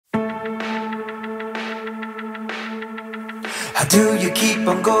How do you keep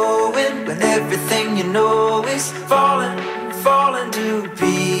on going when everything you know is falling to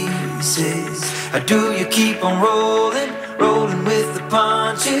pieces? How do you keep on rolling with the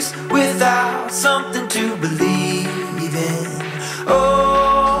punches without something to believe in?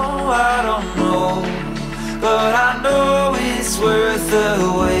 Oh, I don't know, but I know it's worth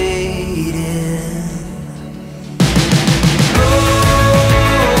the waiting.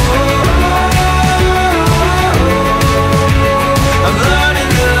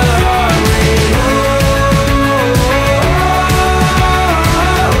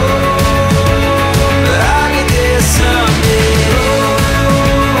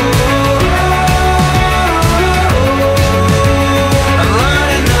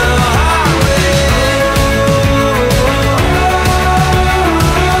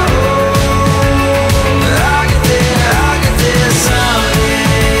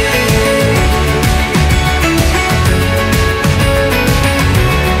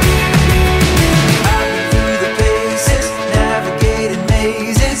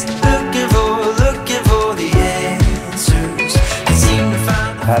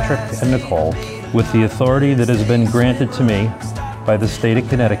 Patrick and Nichole, with the authority that has been granted to me by the state of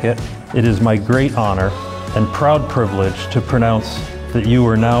Connecticut, it is my great honor and proud privilege to pronounce that you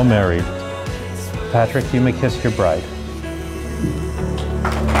are now married. Patrick, you may kiss your bride.